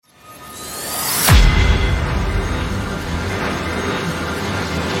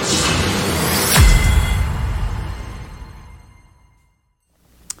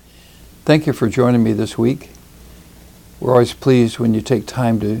Thank you for joining me this week. We're always pleased when you take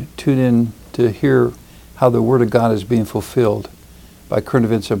time to tune in to hear how the Word of God is being fulfilled by current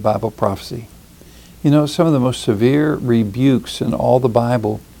events of Bible prophecy. You know, some of the most severe rebukes in all the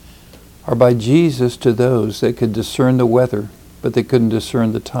Bible are by Jesus to those that could discern the weather, but they couldn't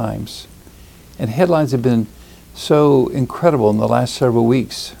discern the times. And headlines have been so incredible in the last several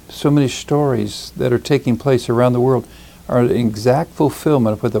weeks. So many stories that are taking place around the world are an exact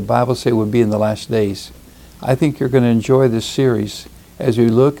fulfillment of what the Bible says would be in the last days. I think you're going to enjoy this series as we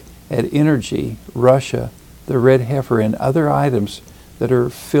look at energy, Russia, the red heifer, and other items that are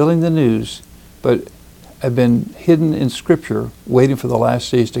filling the news but have been hidden in Scripture waiting for the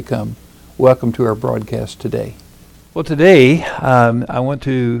last days to come. Welcome to our broadcast today. Well, today I want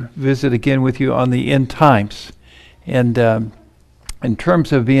to visit again with you on the end times. And in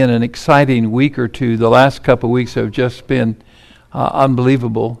terms of being an exciting week or two, the last couple of weeks have just been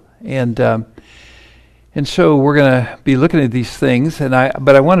unbelievable. And so we're going to be looking at these things,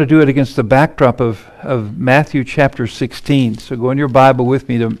 but I want to do it against the backdrop of Matthew chapter 16. So go in your Bible with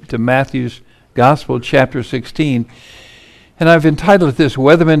me to Matthew's Gospel, chapter 16. And I've entitled it this,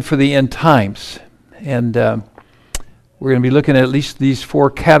 Weathermen for the End Times. And we're going to be looking at least these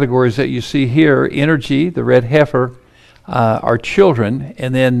four categories that you see here: energy, the red heifer, our children,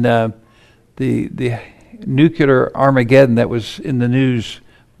 and then the nuclear Armageddon that was in the news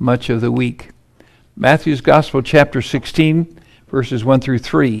much of the week. Matthew's Gospel, chapter 16, verses 1 through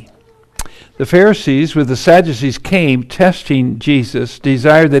 3. The Pharisees with the Sadducees came, testing Jesus,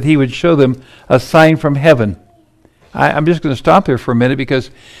 desired that he would show them a sign from heaven. I'm just going to stop there for a minute,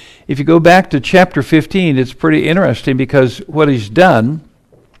 because if you go back to chapter 15, it's pretty interesting, because what he's done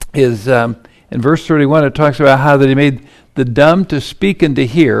is, in verse 31, it talks about how that he made the dumb to speak and to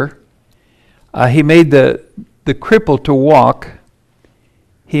hear. He made the cripple to walk.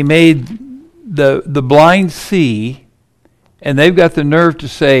 He made the blind see. And they've got the nerve to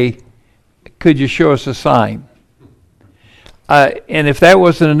say, could you show us a sign? And if that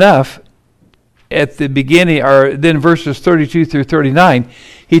wasn't enough, at the beginning, or then verses 32 through 39,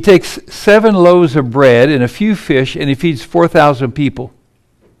 he takes 7 loaves of bread and a few fish, and he feeds 4,000 people.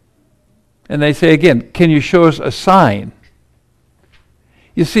 And they say again, can you show us a sign?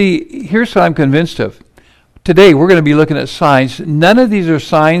 You see, here's what I'm convinced of. Today we're going to be looking at signs. None of these are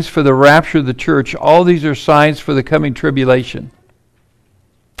signs for the rapture of the church. All these are signs for the coming tribulation.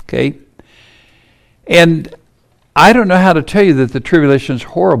 Okay? And I don't know how to tell you that the tribulation is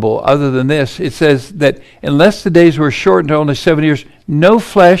horrible other than this. It says that unless the days were shortened to only 7 years, no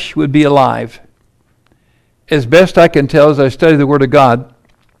flesh would be alive. As best I can tell as I study the Word of God,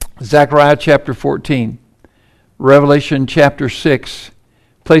 Zechariah chapter 14, Revelation chapter 6,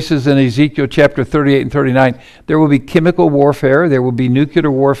 places in Ezekiel chapter 38 and 39, there will be chemical warfare, there will be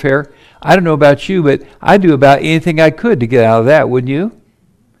nuclear warfare. I don't know about you, but I'd do about anything I could to get out of that, wouldn't you?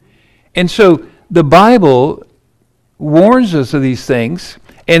 And so the Bible warns us of these things,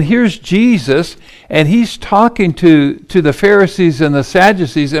 and here's Jesus, and he's talking to the Pharisees and the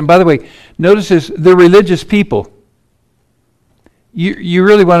Sadducees. And by the way, notice this, they're religious people. You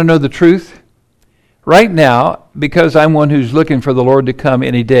really want to know the truth? Right now, because I'm one who's looking for the Lord to come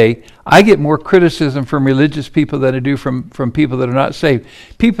any day, I get more criticism from religious people than I do from people that are not saved.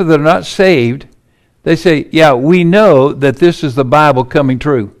 People that are not saved, they say, yeah, we know that this is the Bible coming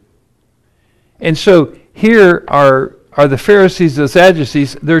true. And so here are the Pharisees, the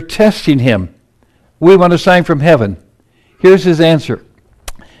Sadducees, they're testing him. We want a sign from heaven. Here's his answer.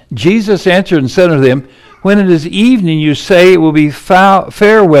 Jesus answered and said unto them, when it is evening, you say it will be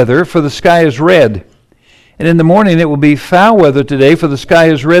fair weather, for the sky is red. And in the morning it will be foul weather today, for the sky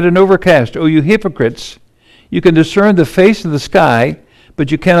is red and overcast. O you hypocrites, you can discern the face of the sky,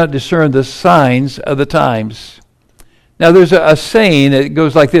 but you cannot discern the signs of the times. Now there's a saying that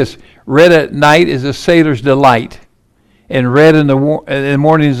goes like this: red at night is a sailor's delight, and red in the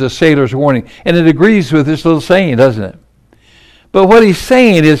morning is a sailor's warning. And it agrees with this little saying, doesn't it? But what he's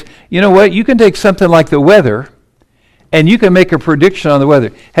saying is, you know what? You can take something like the weather, and you can make a prediction on the weather.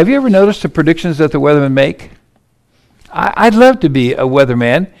 Have you ever noticed the predictions that the weathermen make? I'd love to be a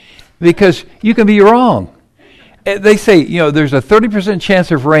weatherman, because you can be wrong. They say, there's a 30%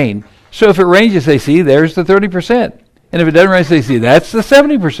 chance of rain. So if it rains, you say, see, there's the 30%. And if it doesn't rain, you say, see, that's the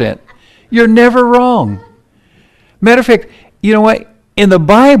 70%. You're never wrong. Matter of fact, you know what? In the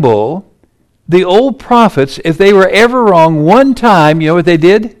Bible, the old prophets, if they were ever wrong one time, you know what they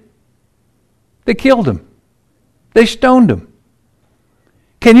did? They killed them. They stoned them.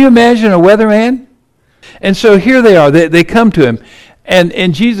 Can you imagine a weatherman? And so here they are. They come to him.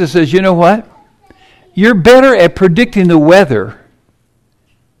 And Jesus says, you know what? You're better at predicting the weather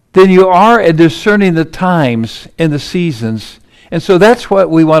than you are at discerning the times and the seasons. And so that's what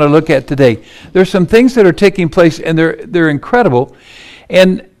we want to look at today. There's some things that are taking place, and they're incredible.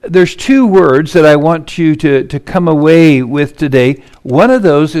 And there's two words that I want you to come away with today. One of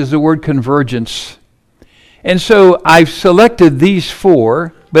those is the word convergence. And so I've selected these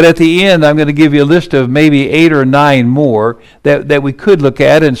four, but at the end I'm going to give you a list of maybe 8 or 9 more that we could look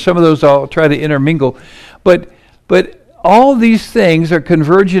at, and some of those I'll try to intermingle. But all these things are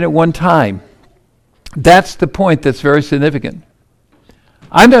converging at one time. That's the point that's very significant.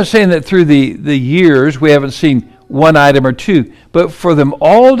 I'm not saying that through the years we haven't seen one item or two, but for them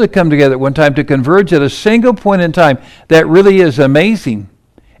all to come together at one time, to converge at a single point in time, that really is amazing.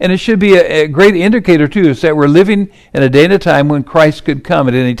 And it should be a great indicator, too, is that we're living in a day and a time when Christ could come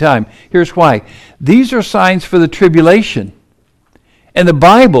at any time. Here's why. These are signs for the tribulation. And the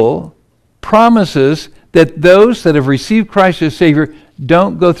Bible promises that those that have received Christ as Savior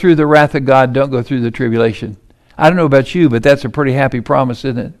don't go through the wrath of God, don't go through the tribulation. I don't know about you, but that's a pretty happy promise,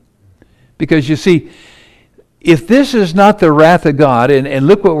 isn't it? Because you see, if this is not the wrath of God, and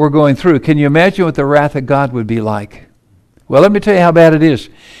look what we're going through, can you imagine what the wrath of God would be like? Well, let me tell you how bad it is.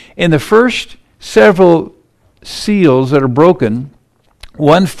 In the first several seals that are broken,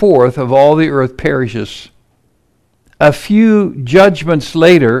 1/4 of all the earth perishes. A few judgments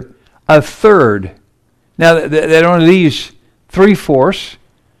later, 1/3. Now, that only leaves 3/4.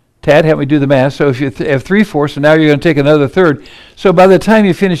 Tad, help me do the math. So if you have 3/4, and now you're going to take another 1/3. So by the time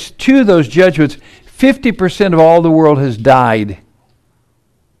you finish 2 of those judgments, 50% of all the world has died.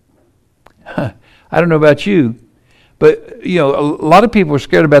 I don't know about you, but a lot of people were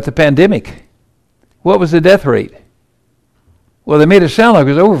scared about the pandemic. What was the death rate? Well, they made it sound like it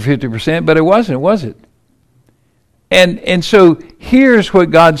was over 50%, but it wasn't, was it? And so here's what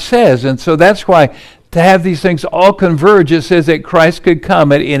God says, and so that's why to have these things all converge, it says that Christ could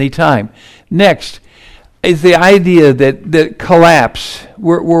come at any time. Next is the idea that collapse.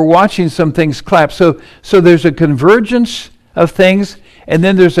 We're watching some things collapse. So there's a convergence of things, and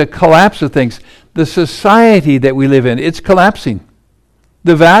then there's a collapse of things. The society that we live in, it's collapsing.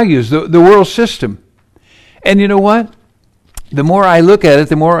 The values, the world system. And you know what? The more I look at it,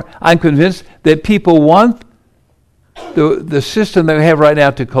 the more I'm convinced that people want the system that we have right now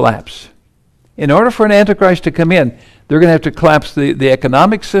to collapse. In order for an Antichrist to come in, they're going to have to collapse the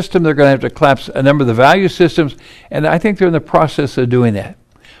economic system. They're going to have to collapse a number of the value systems, and I think they're in the process of doing that.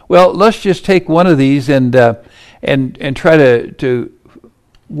 Well, let's just take one of these and try to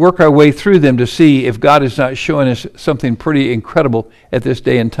work our way through them to see if God is not showing us something pretty incredible at this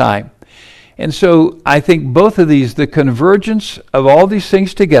day and time. And so I think both of these, the convergence of all these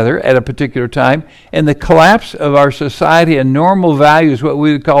things together at a particular time, and the collapse of our society and normal values, what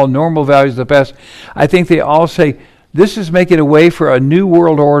we would call normal values of the past, I think they all say this is making a way for a new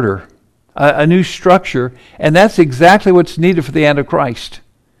world order, a new structure, and that's exactly what's needed for the Antichrist.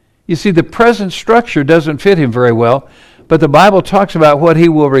 You see, the present structure doesn't fit him very well, but the Bible talks about what he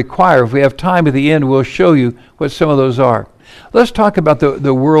will require. If we have time at the end, we'll show you what some of those are. Let's talk about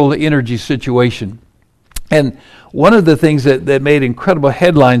the world energy situation. And one of the things that made incredible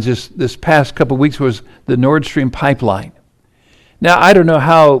headlines this past couple of weeks was the Nord Stream pipeline. Now, I don't know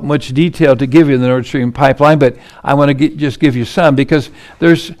how much detail to give you in the Nord Stream pipeline, but I want to just give you some, because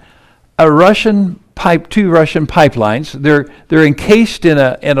there's two Russian pipelines. They're encased in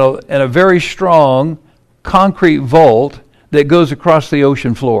a very strong concrete vault that goes across the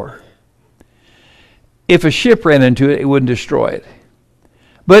ocean floor. If a ship ran into it, it wouldn't destroy it.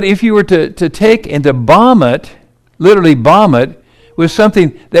 But if you were to take and to bomb it, literally bomb it, with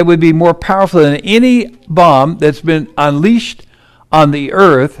something that would be more powerful than any bomb that's been unleashed on the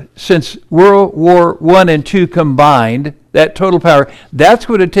earth since World War I and II combined, that total power, that's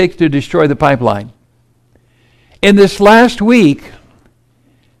what it takes to destroy the pipeline. In this last week,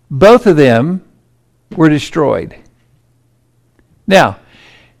 both of them were destroyed. Now,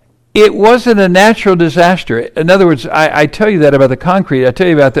 it wasn't a natural disaster. In other words, I tell you that about the concrete. I tell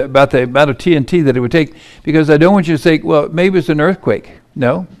you about the amount of TNT that it would take, because I don't want you to think, well, maybe it's an earthquake.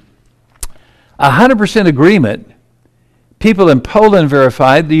 No. 100% agreement. People in Poland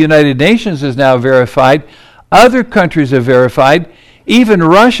verified. The United Nations has now verified. Other countries have verified. Even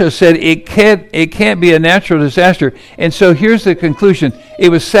Russia said it can't be a natural disaster. And so here's the conclusion. It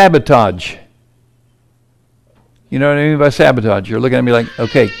was sabotage. You know what I mean by sabotage? You're looking at me like,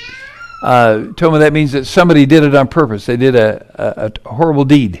 okay. Told me that means that somebody did it on purpose. They did a horrible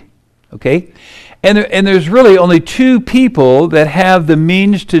deed. Okay? And there's really only 2 people that have the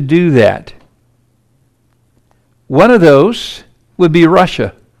means to do that. One of those would be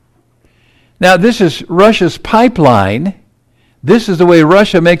Russia. Now, this is Russia's pipeline This is the way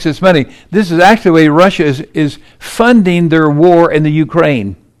Russia makes its money. This is actually the way Russia is funding their war in the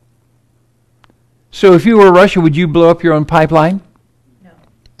Ukraine. So if you were Russia, would you blow up your own pipeline?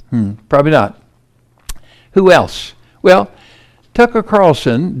 No. Probably not. Who else? Well, Tucker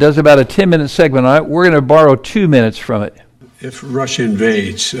Carlson does about a 10-minute segment on it. We're going to borrow 2 minutes from it. If Russia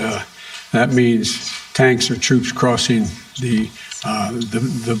invades, that means tanks or troops crossing the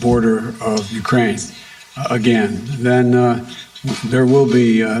border of Ukraine again. Then there will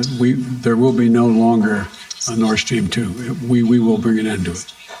be no longer a Nord Stream 2. We will bring an end to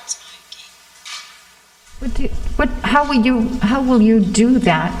it. How will you do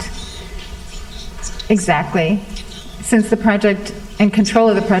that exactly, since the project and control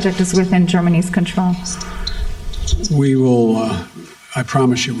of the project is within Germany's control? We will, I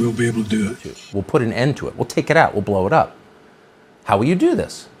promise you, we'll be able to do it. We'll put an end to it. We'll take it out. We'll blow it up. How will you do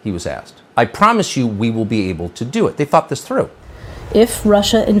this? He was asked. I promise you we will be able to do it. They thought this through. If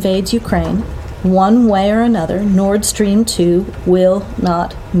Russia invades Ukraine, one way or another, Nord Stream 2 will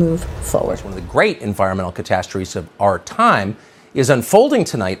not move forward. One of the great environmental catastrophes of our time is unfolding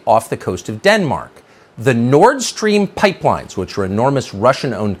tonight off the coast of Denmark. The Nord Stream pipelines, which are enormous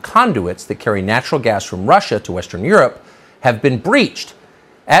Russian-owned conduits that carry natural gas from Russia to Western Europe, have been breached.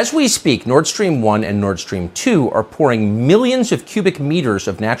 As we speak, Nord Stream 1 and Nord Stream 2 are pouring millions of cubic meters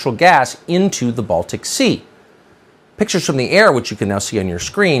of natural gas into the Baltic Sea. Pictures from the air, which you can now see on your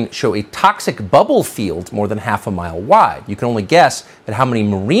screen, show a toxic bubble field more than half a mile wide. You can only guess at how many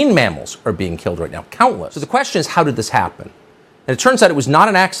marine mammals are being killed right now. Countless. So the question is, how did this happen? And it turns out it was not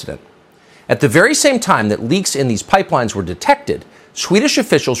an accident. At the very same time that leaks in these pipelines were detected, Swedish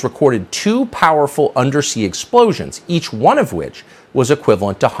officials recorded 2 powerful undersea explosions, each one of which was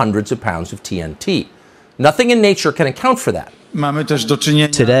equivalent to hundreds of pounds of TNT. Nothing in nature can account for that.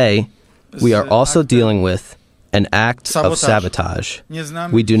 Today, we are also dealing with an act of sabotage.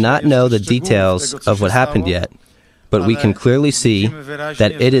 We do not know the details of what happened yet, but we can clearly see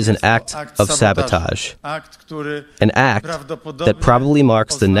that it is an act of sabotage, an act that probably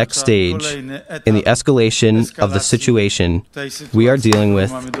marks the next stage in the escalation of the situation we are dealing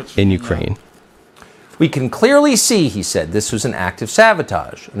with in Ukraine. We can clearly see, he said, this was an act of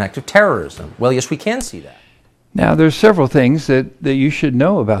sabotage, an act of terrorism. Well, yes, we can see that. Now, there's several things that you should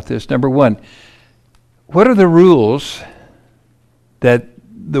know about this. Number one, what are the rules that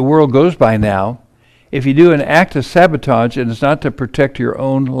the world goes by now if you do an act of sabotage and it's not to protect your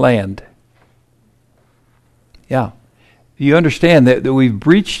own land? Yeah. You understand that we've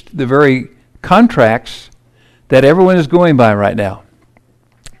breached the very contracts that everyone is going by right now.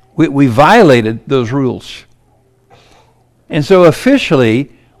 We violated those rules. And so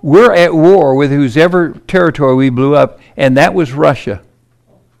officially, we're at war with whosever territory we blew up, and that was Russia.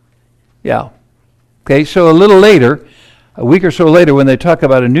 Yeah. Okay, so a little later, a week or so later, when they talk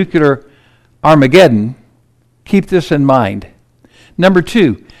about a nuclear Armageddon, keep this in mind. Number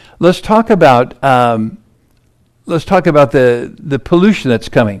 2, let's talk about the pollution that's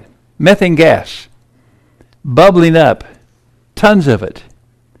coming. Methane gas, bubbling up, tons of it.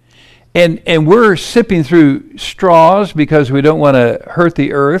 And we're sipping through straws because we don't want to hurt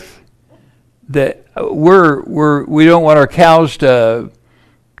the earth. That we don't want our cows to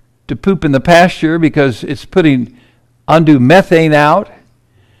poop in the pasture because it's putting undue methane out.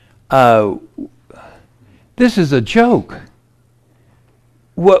 This is a joke.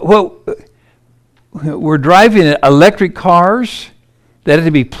 We're driving electric cars that have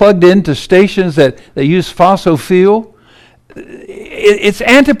to be plugged into stations that use fossil fuel. It's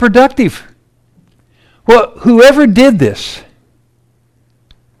anti-productive. Well, whoever did this,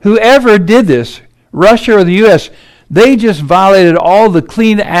 Russia or the U.S., they just violated all the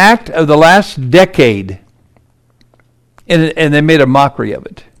clean act of the last decade. And they made a mockery of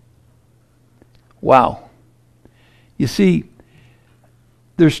it. Wow. You see,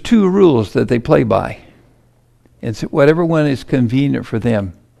 there's 2 rules that they play by. It's whatever one is convenient for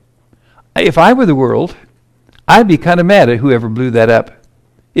them. If I were the world, I'd be kind of mad at whoever blew that up.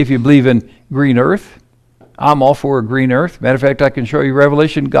 If you believe in green earth, I'm all for a green earth. Matter of fact, I can show you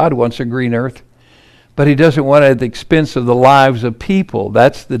Revelation. God wants a green earth. But he doesn't want it at the expense of the lives of people.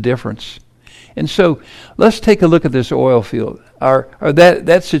 That's the difference. And so let's take a look at this oil field, or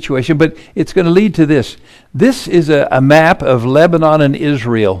that situation. But it's going to lead to this. This is a map of Lebanon and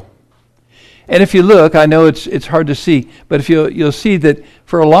Israel. And if you look, I know it's hard to see, but if you'll see that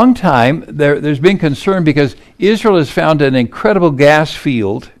for a long time there's been concern because Israel has found an incredible gas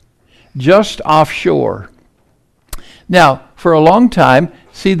field just offshore. Now, for a long time,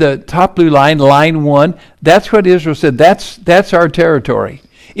 see the top blue line, line 1, that's what Israel said, that's our territory.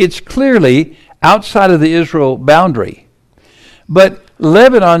 It's clearly outside of the Israel boundary. But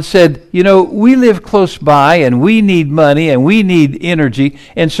Lebanon said, we live close by and we need money and we need energy,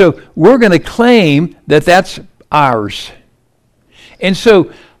 and so we're going to claim that that's ours. And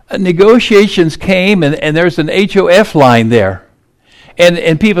so negotiations came, and there's an HOF line there.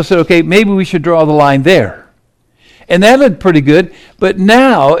 And people said, okay, maybe we should draw the line there. And that looked pretty good. But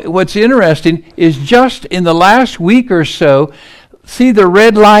now what's interesting is just in the last week or so, see the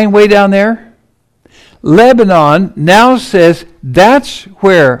red line way down there? Lebanon now says that's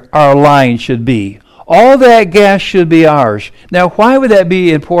where our line should be. All that gas should be ours. Now, why would that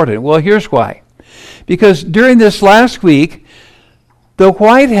be important? Well, here's why. Because during this last week, the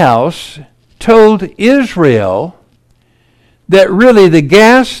White House told Israel that really the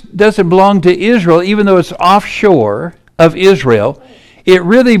gas doesn't belong to Israel, even though it's offshore of Israel. It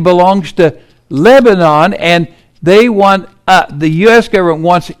really belongs to Lebanon, and they want, the U.S. government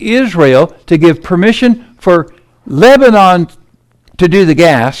wants Israel to give permission for Lebanon to do the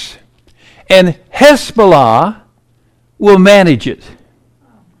gas, and Hezbollah will manage it.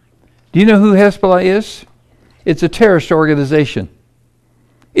 Do you know who Hezbollah is? It's a terrorist organization.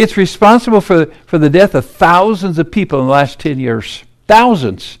 It's responsible for the death of thousands of people in the last 10 years.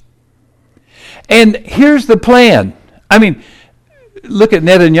 Thousands. And here's the plan. I mean, look at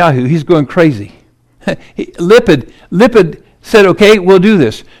Netanyahu. He's going crazy. Lipid said, okay, we'll do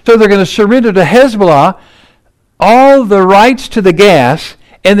this. So they're going to surrender to Hezbollah all the rights to the gas,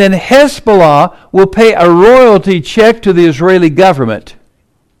 and then Hezbollah will pay a royalty check to the Israeli government.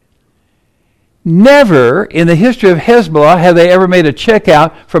 Never in the history of Hezbollah have they ever made a check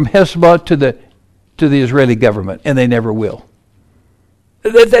out from Hezbollah to the Israeli government, and they never will.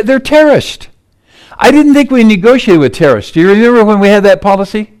 They're terrorists. I didn't think we negotiated with terrorists. Do you remember when we had that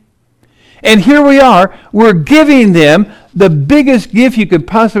policy? And here we are. We're giving them the biggest gift you could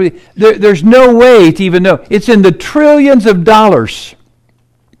possibly. There's no way to even know. It's in the trillions of dollars.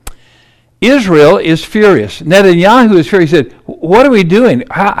 Israel is furious. Netanyahu is furious. He said, what are we doing?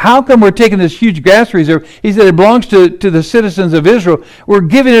 How come we're taking this huge gas reserve? He said, it belongs to the citizens of Israel. We're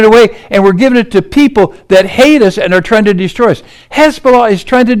giving it away, and we're giving it to people that hate us and are trying to destroy us. Hezbollah is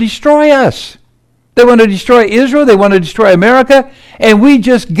trying to destroy us. They want to destroy Israel. They want to destroy America. And we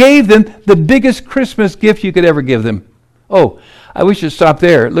just gave them the biggest Christmas gift you could ever give them. Oh, I wish you'd stop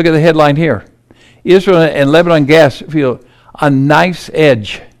there. Look at the headline here. Israel and Lebanon gas feel on knife's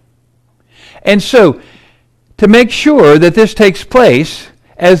edge. And so, to make sure that this takes place,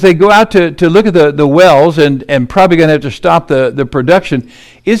 as they go out to look at the wells and probably going to have to stop the production,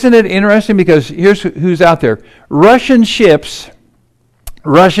 isn't it interesting? Because here's who's out there. Russian ships,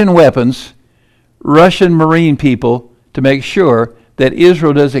 Russian weapons, Russian marine people to make sure that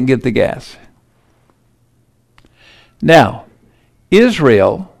Israel doesn't get the gas. Now,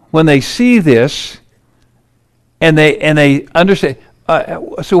 Israel, when they see this and they understand...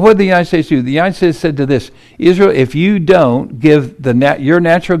 so what did the United States do? The United States said to this, Israel, if you don't give your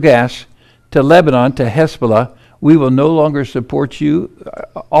natural gas to Lebanon, to Hezbollah, we will no longer support you.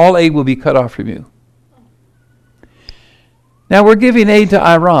 All aid will be cut off from you. Now we're giving aid to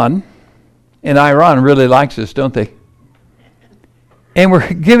Iran, and Iran really likes us, don't they? And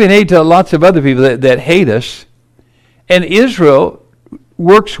we're giving aid to lots of other people that hate us. And Israel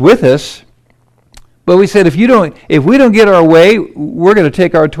works with us. But we said, if we don't get our way, we're going to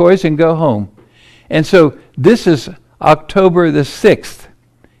take our toys and go home. And so this is October the 6th.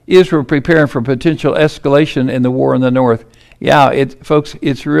 Israel preparing for potential escalation in the war in the north. Yeah, folks,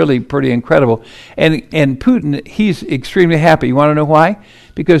 it's really pretty incredible. And Putin, he's extremely happy. You want to know why?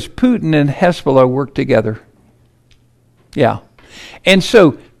 Because Putin and Hezbollah work together. Yeah. And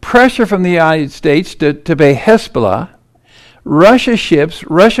so pressure from the United States to pay Hezbollah, Russia ships,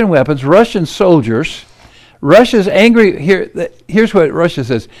 Russian weapons, Russian soldiers. Russia's angry. Here's what Russia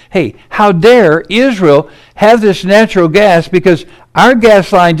says. Hey, how dare Israel have this natural gas, because our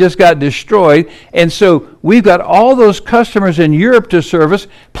gas line just got destroyed, and so we've got all those customers in Europe to service,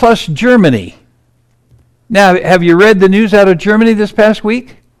 plus Germany. Now, have you read the news out of Germany this past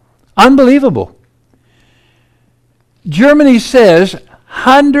week? Unbelievable. Germany says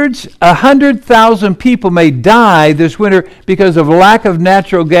 100,000 people may die this winter because of lack of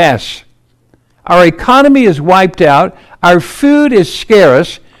natural gas. Our economy is wiped out. Our food is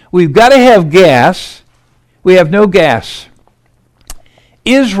scarce. We've got to have gas. We have no gas.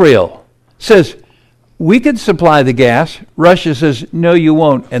 Israel says, we can supply the gas. Russia says, no, you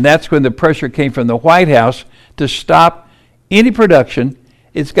won't. And that's when the pressure came from the White House to stop any production.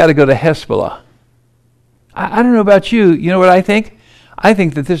 It's got to go to Hezbollah. I don't know about you. You know what I think? I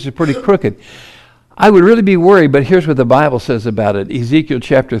think that this is pretty crooked. I would really be worried, but here's what the Bible says about it. Ezekiel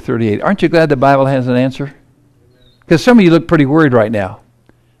chapter 38. Aren't you glad the Bible has an answer? Because some of you look pretty worried right now.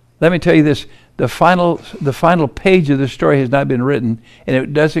 Let me tell you this. The final page of the story has not been written, and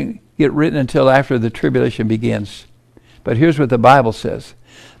it doesn't get written until after the tribulation begins. But here's what the Bible says.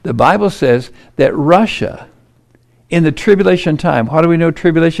 The Bible says that Russia, in the tribulation time, how do we know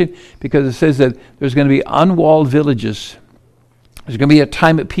tribulation? Because it says that there's going to be unwalled villages. There's going to be a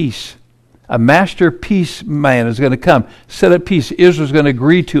time of peace. A master peace man is going to come, set up peace. Israel's going to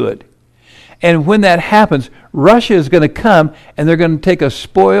agree to it. And when that happens, Russia is going to come, and they're going to take a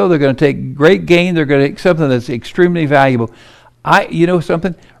spoil. They're going to take great gain. They're going to take something that's extremely valuable. You know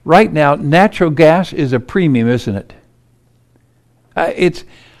something? Right now, natural gas is a premium, isn't it? It's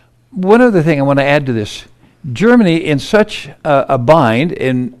one other thing I want to add to this. Germany, in such a bind,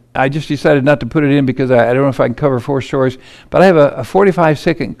 and I just decided not to put it in because I don't know if I can cover 4 stories, but I have a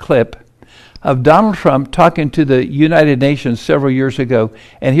 45-second clip of Donald Trump talking to the United Nations several years ago,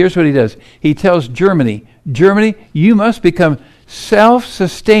 and here's what he does. He tells Germany, you must become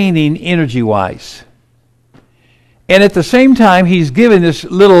self-sustaining energy-wise. And at the same time, he's giving this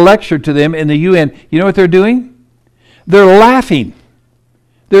little lecture to them in the UN. You know what they're doing? They're laughing.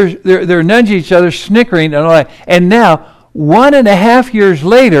 They're nudging each other, snickering, and all that. And now, 1.5 years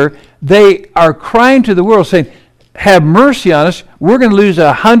later, they are crying to the world, saying, have mercy on us. We're going to lose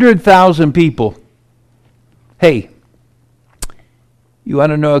 100,000 people. Hey, you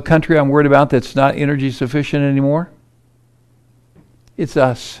want to know a country I'm worried about that's not energy sufficient anymore? It's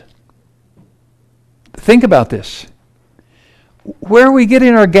us. Think about this. Where are we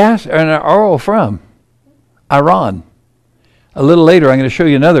getting our gas and our oil from? Iran. A little later, I'm going to show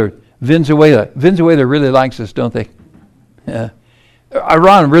you another, Venezuela. Venezuela really likes us, don't they?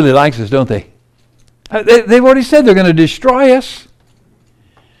 Iran really likes us, don't they? They've already said they're going to destroy us.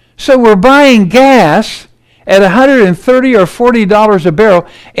 So we're buying gas at $130 or $40 a barrel,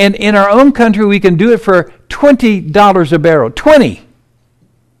 and in our own country we can do it for $20 a barrel. 20.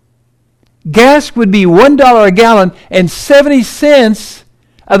 Gas would be $1 a gallon, and 70 cents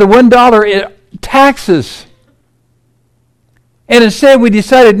of the $1 in taxes. And instead we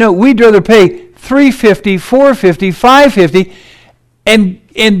decided, no, we'd rather pay $3.50, $4.50, $5.50,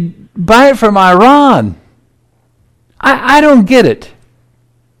 and buy it from Iran. I don't get it.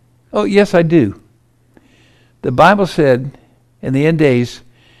 Oh, yes, I do. The Bible said in the end days,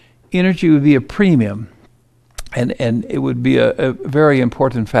 energy would be a premium, and it would be a very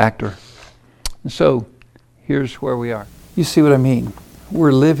important factor. And so, here's where we are. You see what I mean?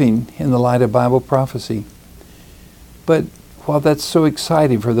 We're living in the light of Bible prophecy. But while that's so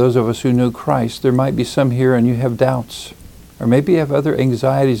exciting for those of us who know Christ, there might be some here and you have doubts. Or maybe you have other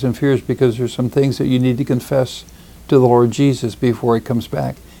anxieties and fears because there's some things that you need to confess to the Lord Jesus before He comes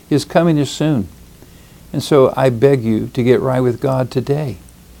back. His coming is soon. And so I beg you to get right with God today.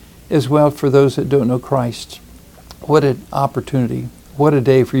 As well for those that don't know Christ. What an opportunity. What a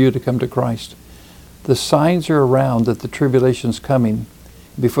day for you to come to Christ. The signs are around that the tribulation's coming.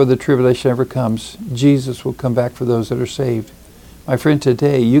 Before the tribulation ever comes, Jesus will come back for those that are saved. My friend,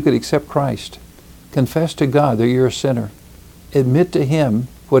 today you could accept Christ. Confess to God that you're a sinner. Admit to Him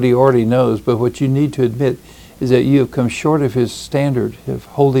what He already knows, but what you need to admit is that you have come short of His standard of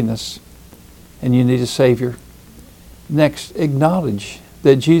holiness, and you need a Savior. Next, acknowledge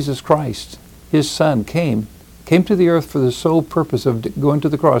that Jesus Christ, His Son, came to the earth for the sole purpose of going to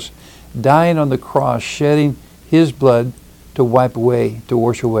the cross, dying on the cross, shedding His blood to wipe away, to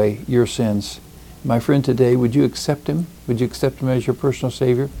wash away your sins. My friend, today, would you accept Him? Would you accept Him as your personal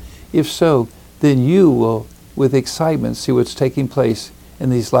Savior? If so, then you will, with excitement, see what's taking place in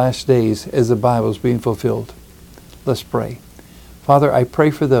these last days as the Bible is being fulfilled. Let's pray. Father, I pray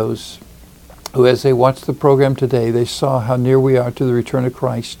for those who, as they watched the program today, they saw how near we are to the return of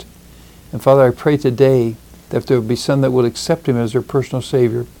Christ. And Father, I pray today that there will be some that will accept Him as their personal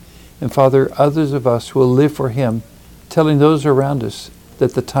Savior. And Father, others of us will live for Him, telling those around us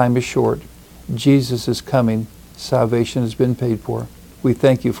that the time is short. Jesus is coming. Salvation has been paid for. We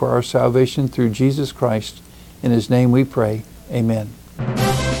thank You for our salvation through Jesus Christ. In His name we pray. Amen.